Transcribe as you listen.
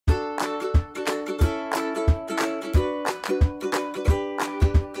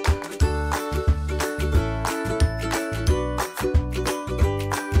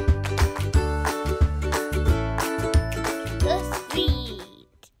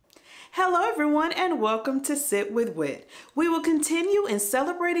Hello everyone and welcome to Sit with Wit. We will continue in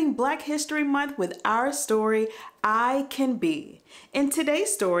celebrating Black History Month with our story, I Can Be. In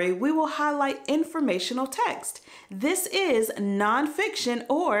today's story, we will highlight informational text. This is nonfiction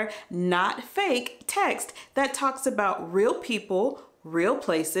or not fake text that talks about real people, real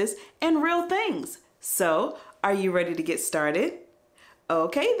places, and real things. So, are you ready to get started?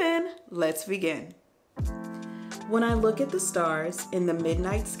 Okay then, let's begin. When I look at the stars in the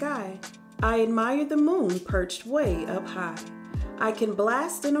midnight sky, I admire the moon perched way up high. I can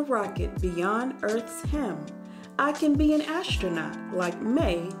blast in a rocket beyond Earth's hem. I can be an astronaut like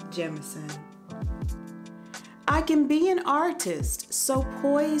Mae Jemison. I can be an artist so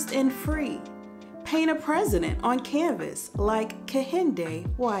poised and free. Paint a president on canvas like Kehinde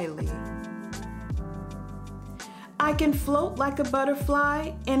Wiley. I can float like a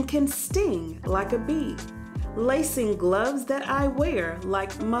butterfly and can sting like a bee, lacing gloves that I wear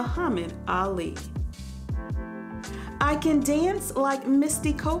like Muhammad Ali. I can dance like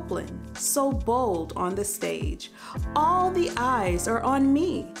Misty Copeland, so bold on the stage. All the eyes are on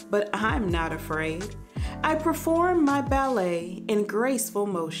me, but I'm not afraid. I perform my ballet in graceful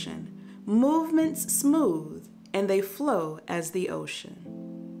motion, movements smooth, and they flow as the ocean.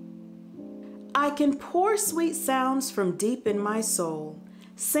 I can pour sweet sounds from deep in my soul,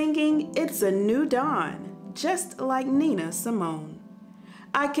 singing It's a New Dawn, just like Nina Simone.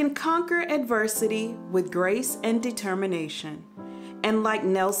 I can conquer adversity with grace and determination. And like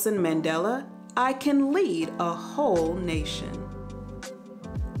Nelson Mandela, I can lead a whole nation.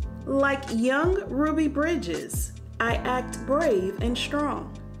 Like young Ruby Bridges, I act brave and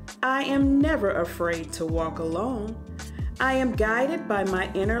strong. I am never afraid to walk alone. I am guided by my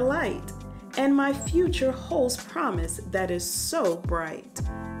inner light, and my future holds promise that is so bright.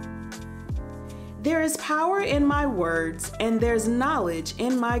 There is power in my words, and there's knowledge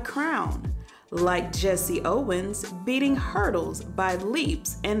in my crown, like Jesse Owens beating hurdles by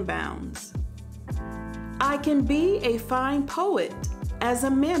leaps and bounds. I can be a fine poet as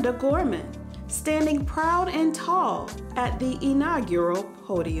Amanda Gorman, standing proud and tall at the inaugural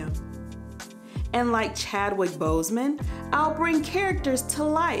podium. And like Chadwick Boseman, I'll bring characters to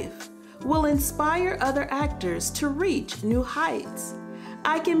life, will inspire other actors to reach new heights.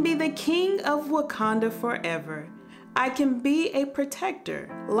 I can be the king of Wakanda forever. I can be a protector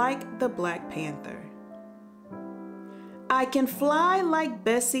like the Black Panther. I can fly like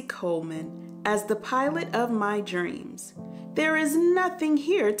Bessie Coleman as the pilot of my dreams. There is nothing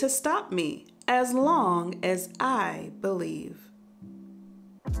here to stop me as long as I believe.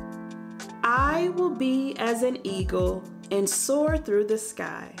 I will be as an eagle and soar through the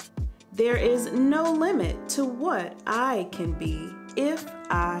sky. There is no limit to what I can be if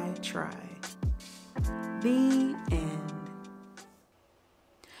I try. The end.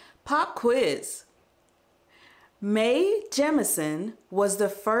 Pop quiz. Mae Jemison was the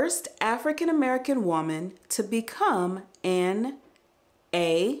first African-American woman to become an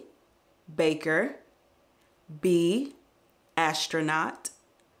A. Baker, B. Astronaut,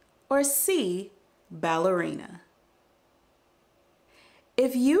 or C. Ballerina.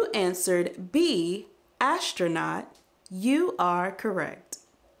 If you answered B. Astronaut, you are correct.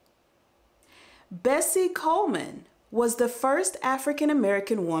 Bessie Coleman was the first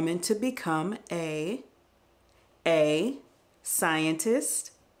African-American woman to become A.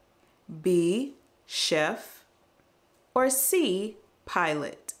 Scientist, B. Chef, or C.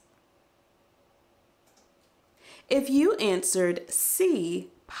 Pilot. If you answered C.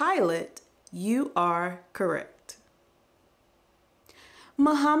 Pilot, you are correct.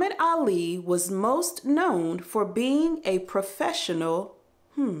 Muhammad Ali was most known for being a professional,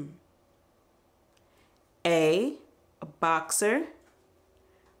 A. boxer,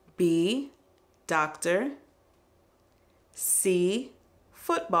 B. doctor, C.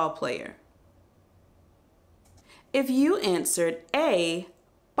 football player. If you answered A.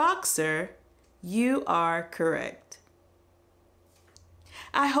 boxer, you are correct.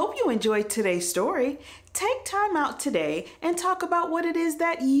 I hope you enjoyed today's story. Take time out today and talk about what it is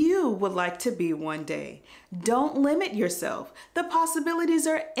that you would like to be one day. Don't limit yourself. The possibilities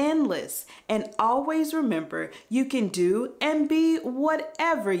are endless. And always remember, you can do and be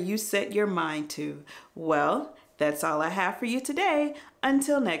whatever you set your mind to. Well, that's all I have for you today.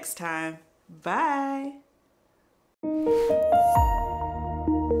 Until next time, bye.